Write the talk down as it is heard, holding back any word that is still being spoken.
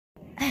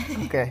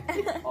Okay.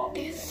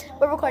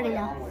 We're recording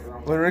now.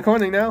 We're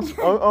recording now?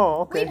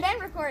 Oh, okay. We've been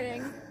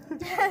recording.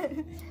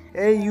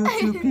 Hey,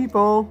 YouTube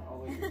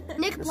people.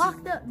 Nick,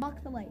 block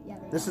the light. Yeah.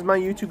 This is my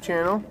YouTube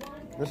channel.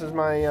 This is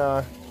my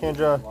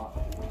Kendra.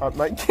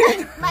 My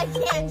Kendra. My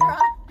Kendra.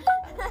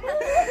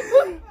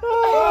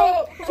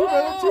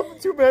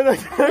 Too bad I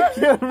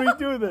can't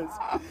redo this.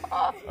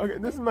 Okay,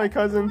 this is my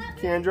cousin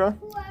Kendra.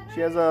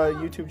 She has a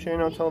YouTube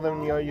channel. Tell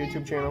them your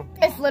YouTube channel.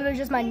 It's literally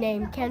just my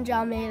name, Kendra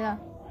Almeida.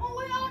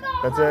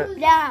 That's it?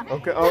 Yeah.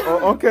 Okay.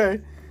 Oh,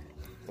 okay.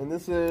 And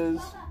this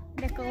is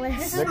Nicholas.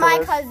 This is Nicholas. my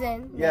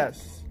cousin.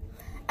 Yes.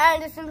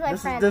 And this is my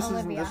friend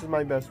Olivia. This is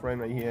my best friend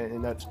right here,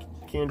 and that's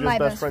Kendra's My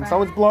best best friend.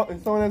 friend.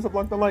 Someone has to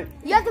block the light.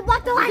 You have to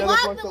block the light. You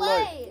gotta Block the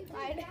light.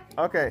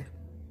 Okay.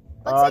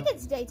 Looks like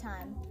it's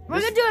daytime.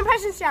 We're gonna do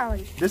impressions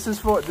challenge. This is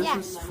for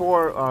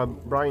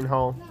Brian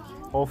Hull.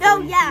 Hopefully Oh,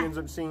 yeah. he ends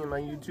up seeing my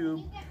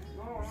YouTube,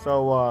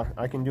 so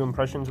I can do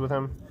impressions with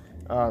him.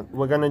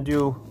 We're gonna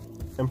do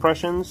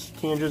impressions.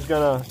 Kendra's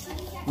gonna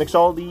mix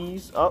all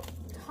these up,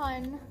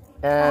 Ton.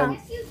 and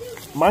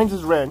mine's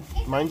is red.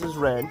 Mine's is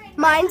red.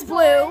 Mine's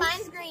blue.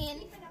 Mine's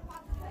green.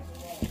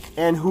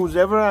 And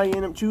whoever I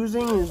end up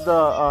choosing is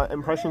the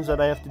impressions that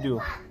I have to do.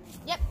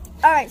 Yep.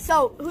 All right.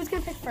 So who's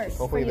gonna pick first?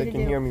 Hopefully for you they to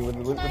can do? hear me with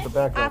the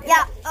background.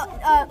 Yeah.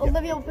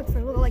 Olivia will pick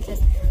first. We'll go like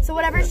this. So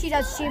whatever she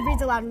does, she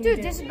reads aloud. And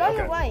Dude, this is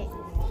Okay. white.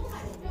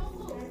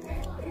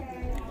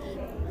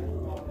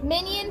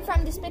 Minion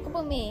from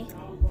Despicable Me.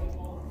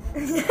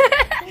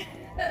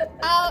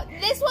 Oh,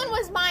 this one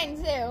was mine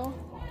too.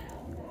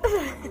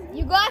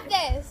 You got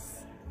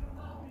this.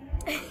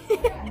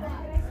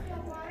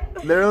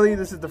 Literally,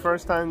 this is the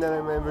first time that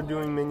I'm ever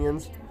doing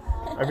Minions.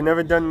 I've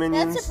never done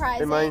Minions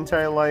surprising. in my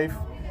entire life.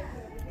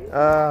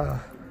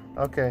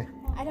 Okay.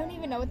 I don't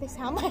even know what they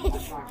sound like. They're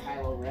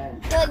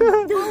like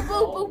boo boo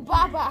boo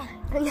baba.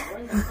 I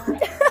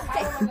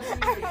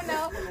don't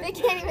know. They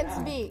can't even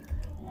speak.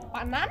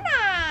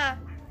 Banana.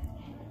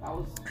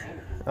 Oh,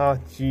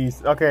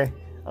 jeez. Okay.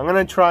 I'm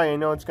gonna try. I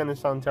know it's gonna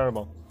sound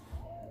terrible.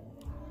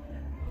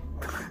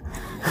 Banana!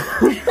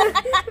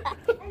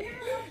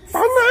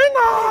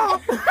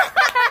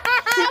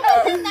 That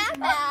wasn't that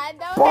bad.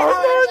 That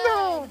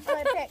was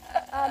Okay.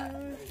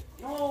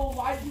 No,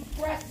 why'd you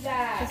press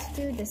that? Let's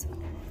do this one.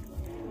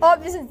 Oh,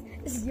 this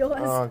is yours.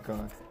 Oh,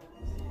 God.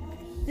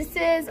 This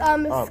is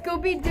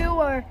Scooby Doo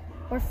or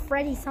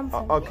Freddy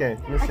something. Okay,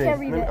 let's see. can't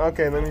read it.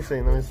 Okay, let me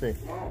see.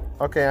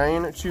 Okay, I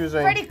end up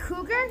choosing Freddy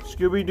Krueger?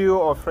 Scooby Doo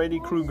or Freddy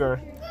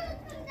Krueger.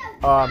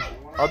 I'll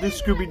do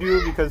Scooby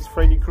Doo because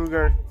Freddy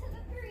Krueger,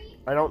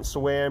 I don't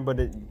swear, but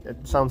it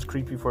sounds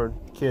creepy for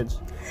kids.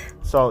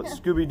 So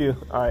Scooby Doo.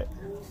 All right.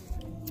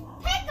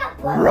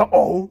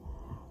 Oh,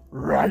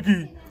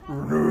 Raggy,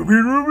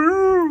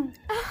 Ruby.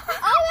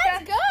 Oh,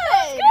 that's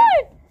good.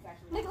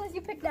 Nicholas,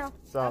 you pick now.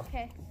 So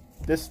Okay.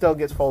 this still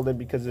gets folded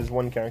because there's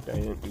one character I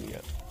didn't do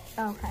yet.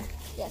 Oh, okay.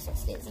 Yes, it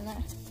stays in there.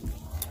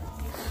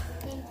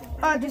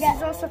 Oh, this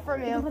is also for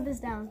me. You can put this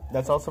down.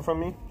 That's also from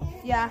me.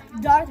 Yeah.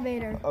 Darth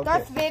Vader. Okay.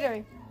 Darth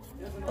Vader.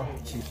 Oh,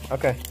 jeez.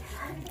 Okay.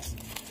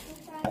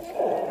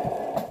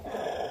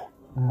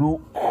 No.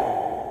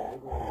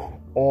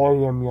 I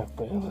am your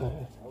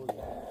favorite.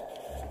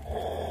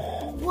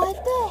 What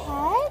the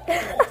heck?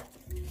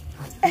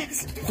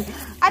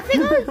 I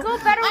think it would go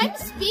better. I'm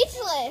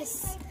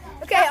speechless.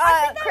 Okay,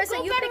 Chris,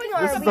 are you picking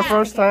or This are is we the picking?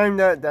 first time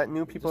that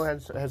new people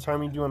has heard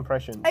me do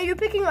impressions. Are you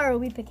picking or are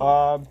we picking?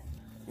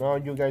 No,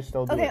 you guys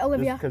still do Okay, it.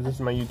 Olivia. Because this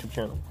is my YouTube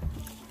channel.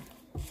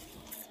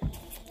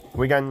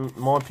 We got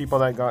more people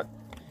that got...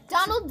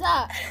 Donald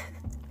Duck.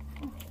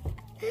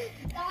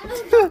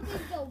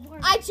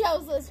 I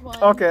chose this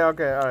one. Okay, all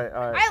right.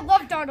 I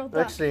love Donald Duck.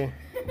 Let's see.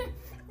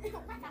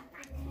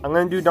 I'm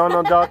gonna do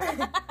Donald Duck.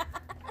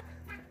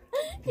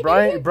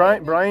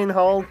 Brian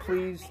Hull,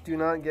 please do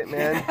not get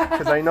mad,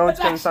 because I know it's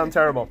gonna sound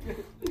terrible.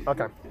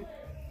 Okay.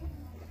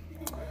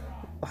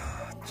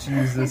 Oh,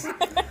 Jesus.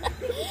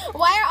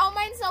 Why are all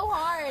mine so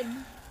hard?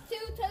 Two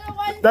to the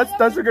one.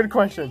 That's a good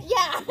question.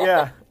 Yeah.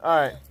 Yeah. All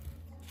right.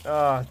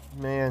 Oh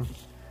man,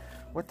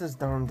 what does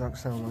Donald Duck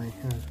sound like?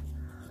 He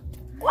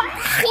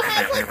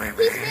has like,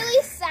 he's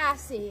really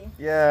sassy.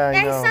 Yeah,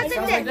 I know. It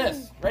sounds like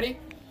this. Ready?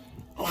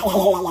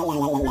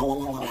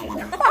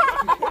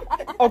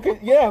 Okay,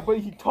 yeah, but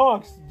he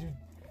talks.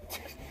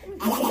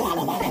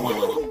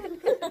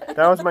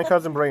 That was my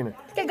cousin Brayden.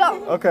 Okay,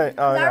 go. Okay.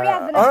 Now we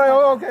have the next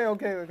All right.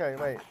 Okay.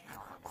 Wait.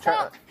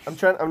 I'm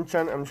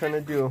trying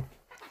to do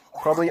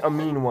probably a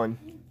mean one,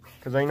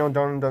 because I know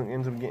Donald Duck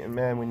ends up getting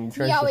mad when he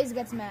tries He to. always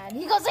gets mad.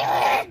 He goes.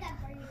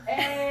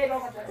 Hey,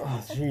 don't touch that.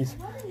 Oh, jeez.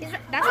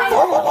 That's how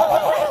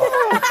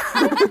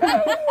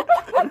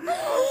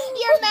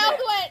Your mouth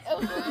went.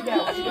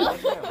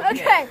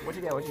 Okay. What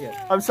you get?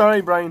 I'm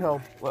sorry, Brian Hull.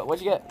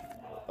 What'd you get?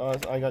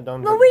 I got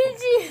Donald Duck.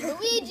 Luigi.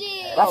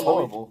 Luigi. That's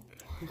horrible.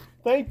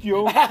 Thank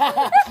you.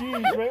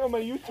 Jeez, right on my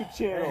YouTube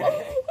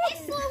channel.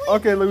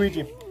 Okay,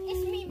 Luigi.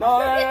 No.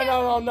 I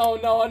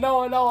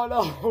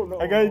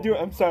gotta do it.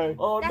 I'm sorry.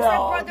 Oh, That's no.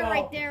 my brother no.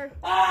 right there.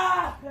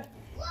 Ah!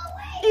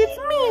 It's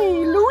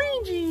me,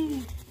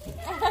 Luigi.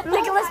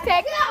 Nicholas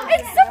pick.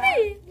 It's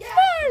me.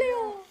 Bye.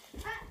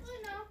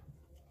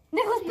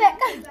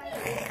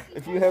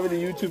 you have a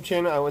YouTube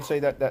channel, I would say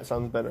that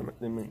sounds better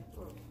than me.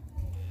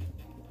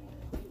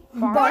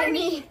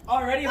 Barney.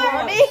 Already, hold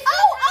on.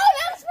 Oh,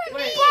 that's for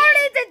me.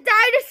 Barney the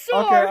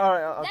dinosaur. Okay, all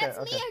right, okay, That's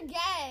okay. me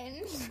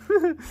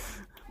again.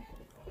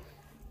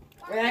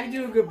 Wait, I can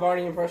do a good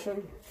Barney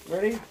impression.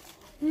 Ready?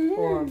 Hold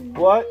on.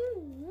 What?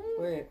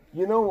 Wait.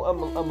 You know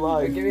I'm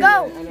live. Give me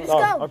Go. a minute. I know.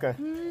 Let's go. Okay.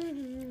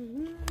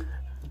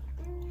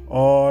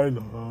 I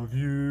love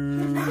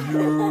you,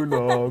 you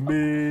love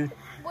me.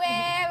 We're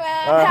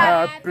A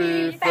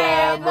happy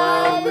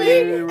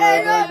family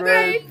with a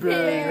great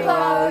big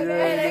heart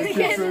and a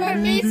kiss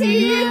from me to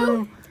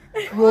you.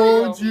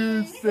 Won't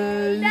you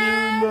say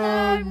you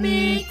love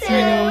me too?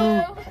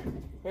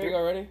 Here you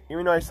go, ready?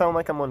 Even though I sound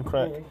like I'm on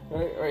crack.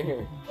 Right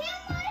here.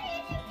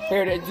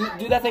 Here,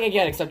 do that thing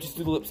again, except just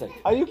do the lip sync.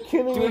 Are you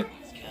kidding Do me? it.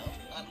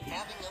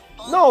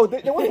 No,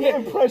 they want to get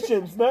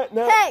impressions, not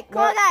Hey,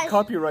 come on, guys.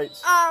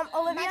 copyrights.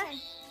 Olivia.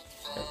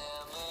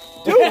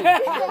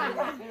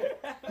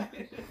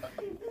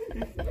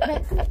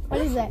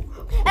 What is it?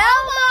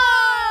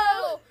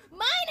 Elmo!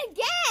 Mine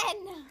again!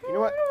 You know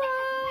what?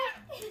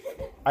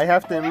 I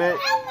have to admit,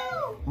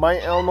 my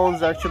Elmo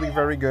is actually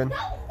very good.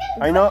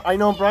 I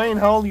know, Brian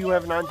Hull, you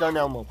have not done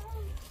Elmo.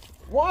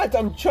 What?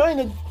 I'm trying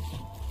to.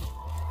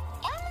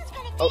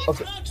 Oh,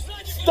 okay.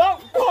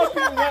 Stop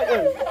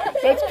copyrighting!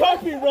 That's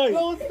copyright!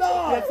 No, it's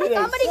not! Yes, it is.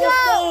 Somebody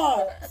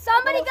go!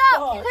 Somebody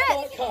go!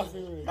 Chris!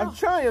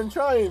 I'm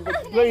trying,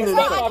 but Blaine is I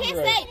not. can't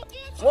say.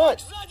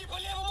 What?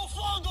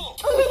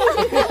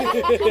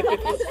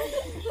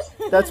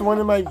 That's one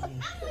of my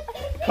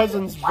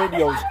cousin's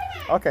videos.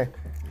 Okay.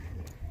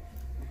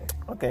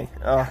 Okay.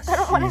 I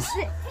don't want to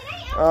sit.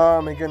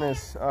 Oh my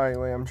goodness. Alright,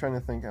 wait, I'm trying to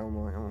think.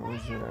 Elmo.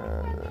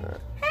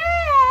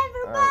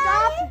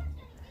 Stop.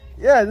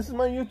 Yeah, this is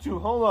my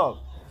YouTube. Hold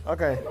up.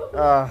 Okay.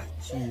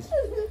 Jeez.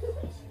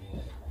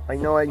 I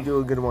know I can do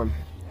a good one.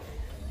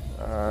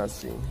 Let's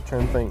see. I'm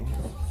trying to think.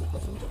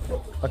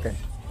 Okay.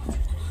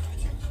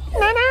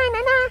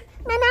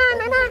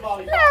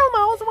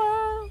 Elmo's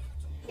world.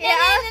 Yeah,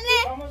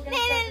 Almost gonna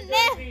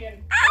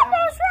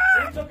Elmo's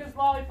Who took his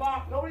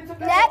lollipop? Nobody took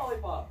that Next.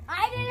 lollipop.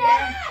 I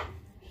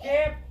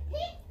Skip.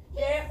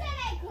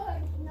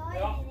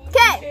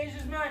 Okay, Change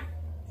his mind.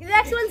 the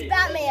next one's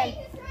Batman.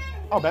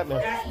 Oh,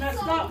 Batman. That's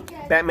messed up.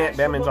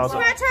 Batman's awesome.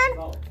 My turn?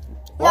 No.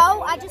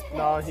 No, I just picked.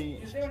 No,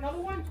 Is there another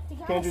one?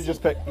 Can't you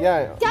just pick?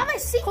 Yeah. Got my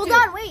seat. Hold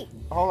on, wait.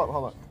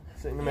 Hold up.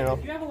 Sit in the middle.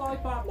 Do you have a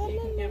lollipop?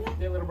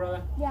 There, little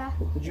brother. Yeah.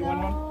 Did you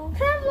want one?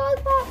 Can I have a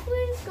lollipop,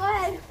 please? Go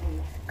ahead.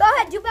 Go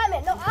ahead, do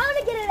Batman. No, I want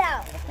to get it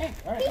out. Okay,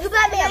 all right. Do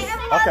Batman.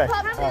 Okay.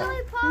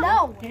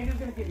 No. Candy's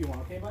gonna give you one,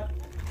 okay, bud?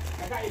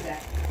 I got you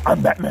back.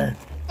 I'm Batman.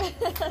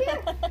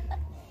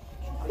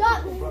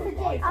 Stop.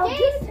 I'll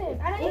give it.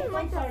 I don't even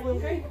like that one.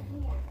 Okay?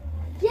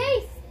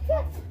 Jace.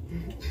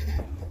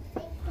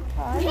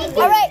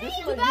 Alright,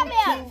 do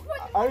Batman.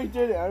 I already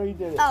did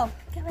it. Oh,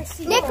 get my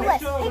seat. Nicholas,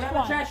 pick Whatever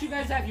one. trash you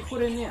guys have, you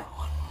put in there.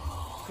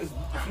 Because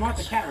it's not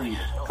the cat one either.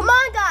 Come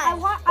on,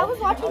 guys. I was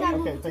watching that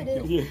Okay, movie thank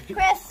today. you.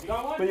 Chris.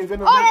 Got one? But you're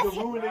gonna Oh, you're that's-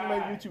 ruining my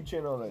YouTube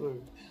channel.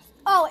 Then.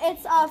 Oh,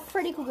 it's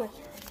Freddy Krueger.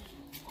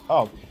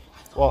 Oh,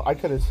 well, I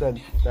could have said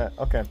that.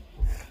 Okay.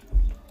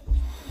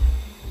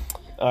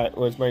 All right,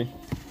 where's my?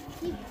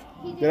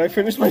 Did I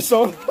finish my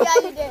song? Yeah,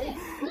 you did.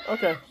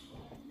 Okay.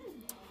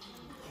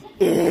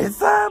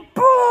 It's a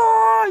boy.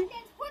 I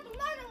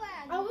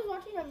was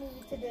watching that movie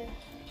today.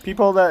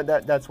 People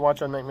that's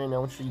watch on Nightmare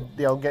Now,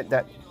 they'll get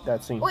that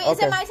scene. Wait, okay. is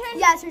it my turn?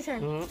 Yeah, it's your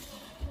turn. Mhm.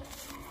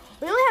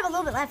 We only have a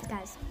little bit left,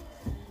 guys.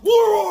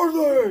 Where are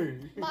they?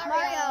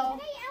 Mario.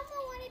 Hey, Elmo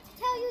wanted to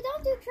tell you,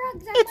 don't do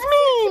drugs. It's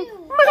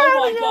me.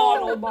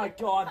 Oh my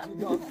god, dude,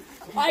 no.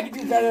 I can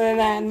do better than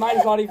that, and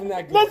mine's not even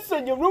that good.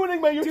 Listen, you're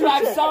ruining my YouTube Dude,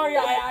 I'm channel. sorry,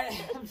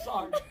 I'm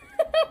sorry.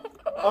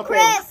 Okay.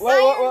 Chris,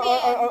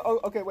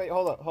 Okay, wait,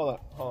 hold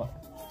up.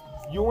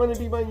 You want to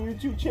be my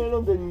YouTube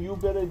channel? Then you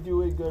better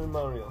do a good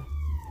Mario.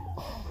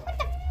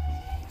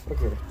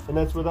 Okay. And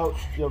that's without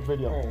your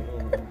video.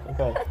 Alright.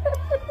 Okay.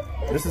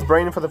 This is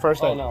Brandon for the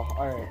first Oh time. no,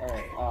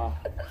 alright.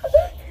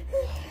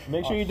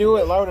 Make sure you do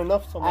it loud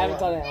enough. So I haven't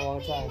done it in a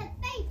long time.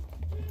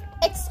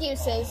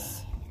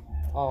 Excuses.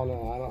 Oh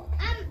no, I don't.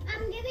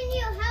 I'm giving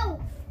you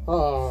help.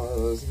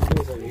 Oh,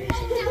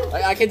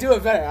 I can do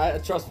it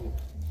better. Trust me.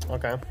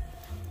 Okay.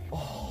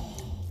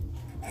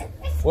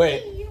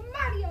 Wait. You're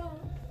Mario.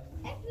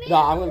 No,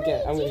 I'm gonna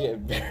get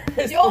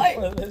embarrassed.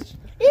 for this.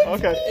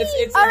 Okay.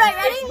 It's All right,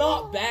 ready? It's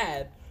not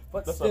bad,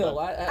 but That's still.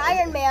 not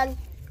Iron Man.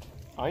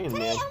 Iron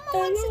Man. Elmo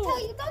wants to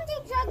tell you, don't do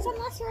drugs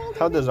unless you're older.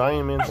 How does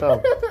Iron Man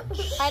sound?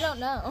 I don't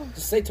know.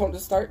 Just say Tony.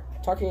 Just start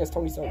talking as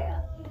Tony Stark.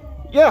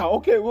 Yeah.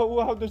 Okay. Well,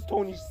 how does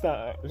Tony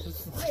sound?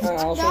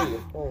 I'll show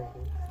you.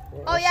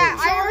 Oh yeah,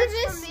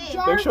 Jarvis.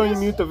 Make sure you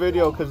mute the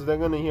video because they're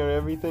gonna hear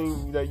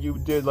everything that you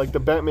did, like the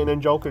Batman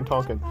and Joker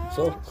talking.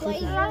 So.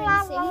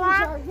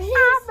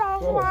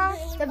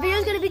 The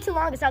video's gonna be too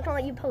long. It's not gonna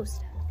let you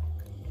post.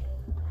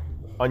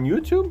 On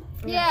YouTube?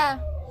 Yeah.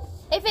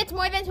 If it's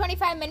more than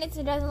 25 minutes,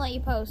 it doesn't let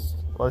you post.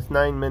 Well, it's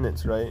 9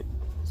 minutes, right?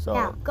 So.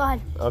 Yeah, go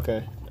ahead.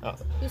 Okay.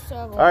 You still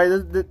have All right.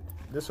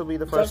 This will be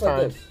the first Just like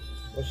time. this.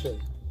 Oh shit.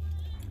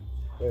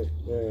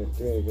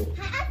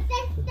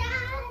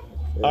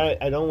 Alright,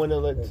 I don't want to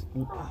let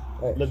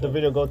the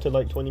video go to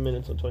like 20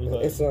 minutes or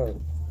 25. It's not.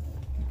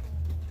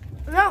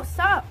 No,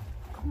 stop.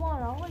 Come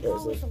on, all I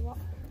got was a lot.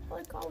 All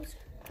I got was...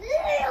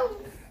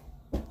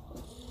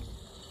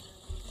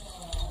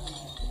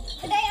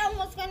 Today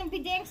Elmo's gonna be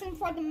dancing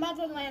for the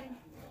motherland.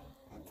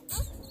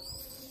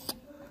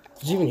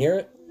 Did you even hear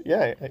it?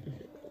 Yeah,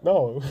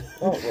 no.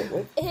 Oh,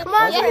 what? Come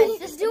on, Chris,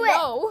 just do it.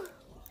 No.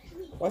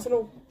 Why is it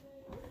no?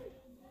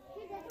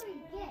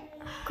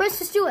 Chris,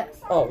 just do it.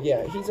 Oh,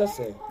 yeah, he's just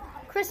saying.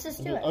 Chris,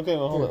 just do it. Okay,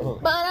 well,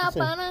 hold on. I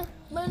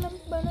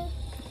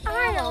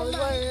know.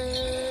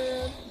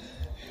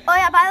 Oh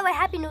yeah, by the way,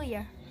 Happy New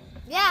Year.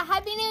 Yeah,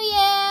 Happy New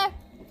Year.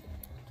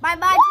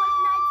 Bye-bye,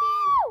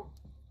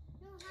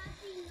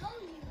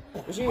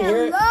 2019. Did you even hear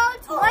it? Hello,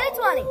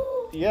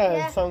 2020.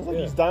 Yeah, it sounds like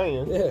he's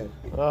dying. Yeah.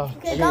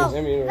 Okay, go.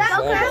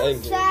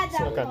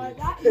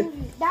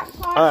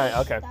 Alright,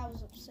 okay.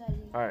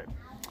 Alright.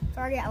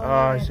 Sorry,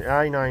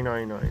 I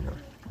know.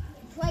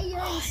 Play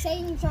your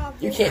insane job.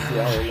 You can't do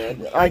that,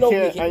 man. I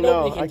can't, I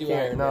know, Nobody can I do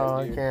can't, Iron no, Man, I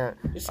dude. can't.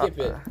 Just skip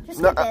it. Just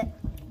skip it.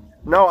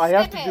 No, I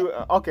have Skip to do,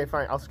 okay,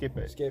 fine, I'll skip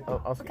it. Skip it.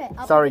 I'll Okay,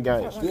 I'll sorry, pick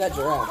a guys. Do that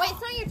giraffe. Wait, it's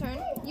not your turn.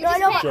 You No, I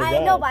know, just but pick.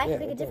 I know, but I Yeah,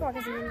 can pick a different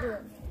one because you didn't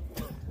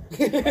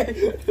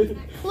do it.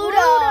 Pluto.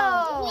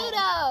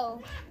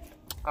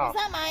 Oh. Is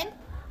that mine?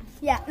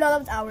 Yeah, no, that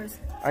was ours.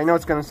 I know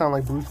it's gonna sound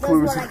like Blue's That's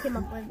Clues. what I came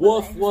up with.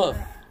 Woof, woof.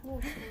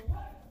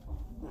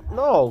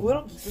 No. Oh,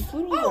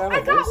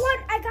 I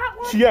got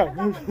one. Yeah,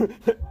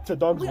 it's a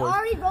dog's We voice.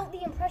 already wrote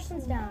the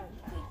impressions down.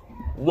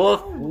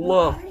 Woof,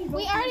 woof.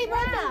 We already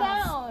wrote them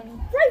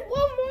down. Write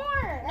one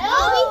more.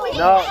 No, we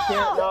No, can't.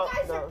 can't, no, You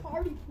guys no. are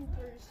party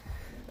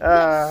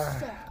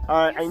poopers.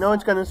 Alright, I know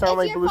it's gonna sound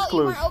like It's your Blue's fault you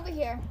Clues. weren't over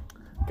here.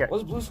 What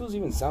does Blue's Clues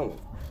even sound like?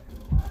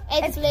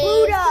 It's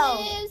Pluto.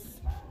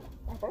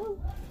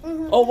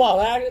 Oh, wow,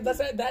 that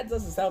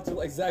doesn't sound too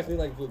exactly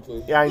like Blue's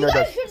Clues. Yeah, I know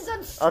that.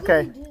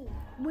 Okay,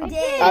 We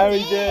did. I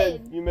already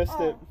did. You missed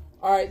it.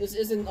 Alright, this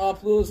isn't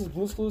Pluto, this is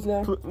Blue's Clues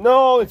now?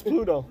 No, it's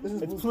Pluto. This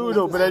is It's Blue's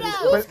Pluto, Clues.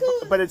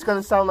 but it's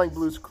gonna sound like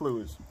Blue's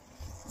Clues.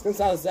 It's gonna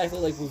sound exactly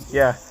like Blue's Clues.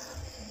 Yeah.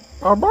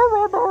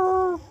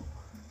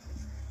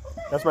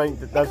 That's my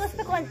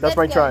that's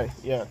my try.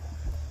 Yeah.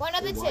 One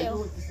of the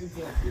two.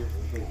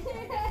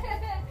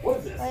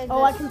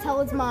 Oh, I can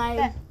tell it's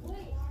mine.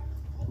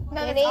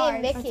 Minnie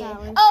and That's Mickey.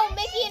 ours. Oh,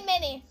 Mickey and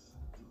Minnie.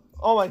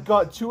 Oh my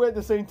God, two at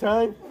the same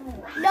time?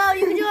 No,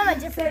 you can do them at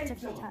different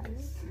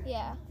times.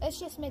 Yeah, it's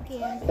just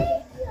Mickey and Mickey.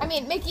 I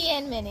mean, Mickey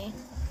and Minnie.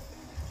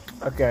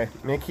 Okay,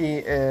 Mickey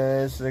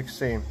is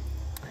 16.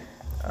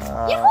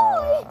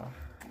 I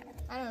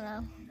don't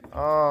know.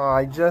 Oh,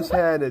 I just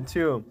had it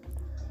too.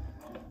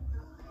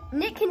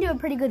 Nick can do a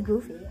pretty good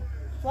Goofy.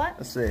 What?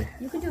 Let's see.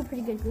 You can do a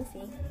pretty good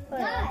Goofy.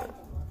 Alright,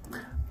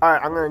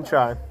 I'm gonna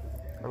try.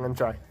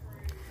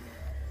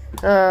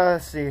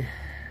 Let's see.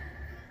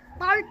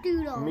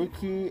 Bardoodle.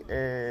 Mickey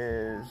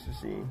is,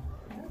 let's see.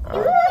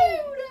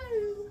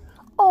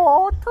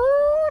 Oh,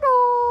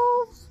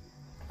 Toodles.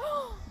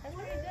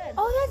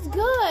 Oh, that's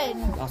good.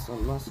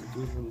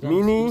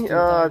 Minnie,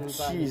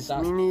 jeez,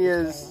 Minnie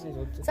is.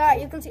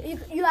 sorry, you can see,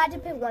 you had to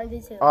pick one of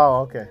the two. Oh,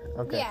 okay.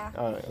 Yeah.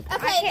 Alright, okay.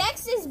 Okay,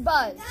 next is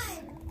Buzz.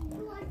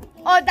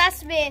 Oh,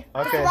 that's me.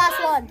 That's Okay. the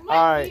last one.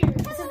 Alright,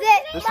 This is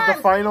it. this is the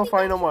final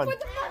one.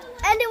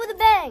 End it with a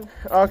bang.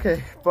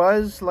 Okay,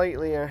 Buzz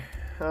Lightyear.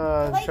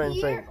 Trying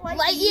to think.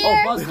 Lightyear.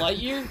 Oh, Buzz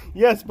Lightyear?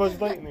 Yes, Buzz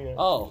Lightyear.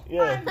 Oh.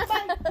 Yeah.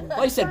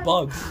 I said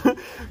Bugs.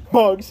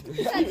 Bugs.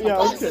 Yeah,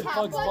 okay.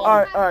 Bugs.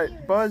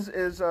 Alright. Buzz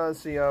is,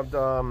 Buzz oh.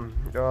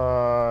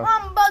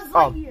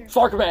 Lightyear.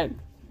 Sharkman.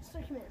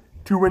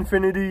 To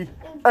infinity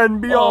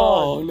and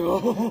beyond. Oh,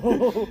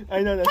 no.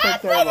 I know, that's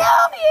not terrible.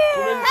 Happy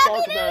New Year!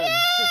 Happy New Year!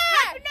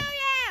 Happy New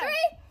Year! 3,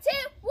 2,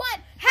 1.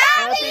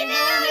 Happy New Year!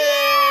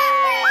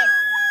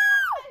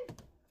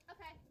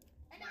 Okay.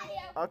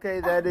 Okay,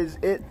 that is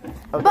it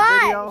of the Bye.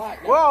 video.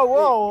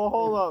 Whoa,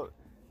 hold up.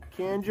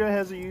 Kendra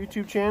has a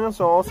YouTube channel,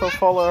 so also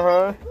follow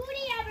her.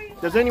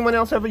 Does anyone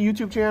else have a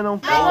YouTube channel?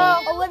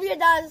 Olivia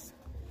does.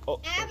 I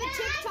have a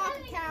TikTok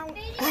account.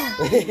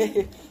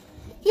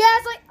 He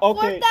has like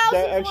Okay, 4,000.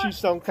 that actually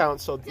some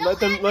counts. So let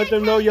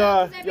them know your.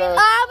 I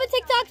have a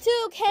TikTok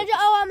too, Kendra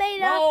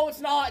Almeida. No,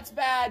 it's not. It's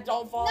bad.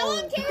 Don't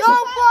follow.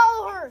 Don't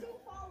follow her.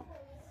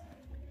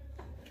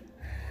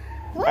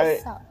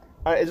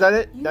 Alright, is that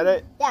it?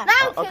 Yeah.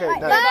 Okay, Bye.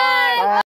 nice. Bye.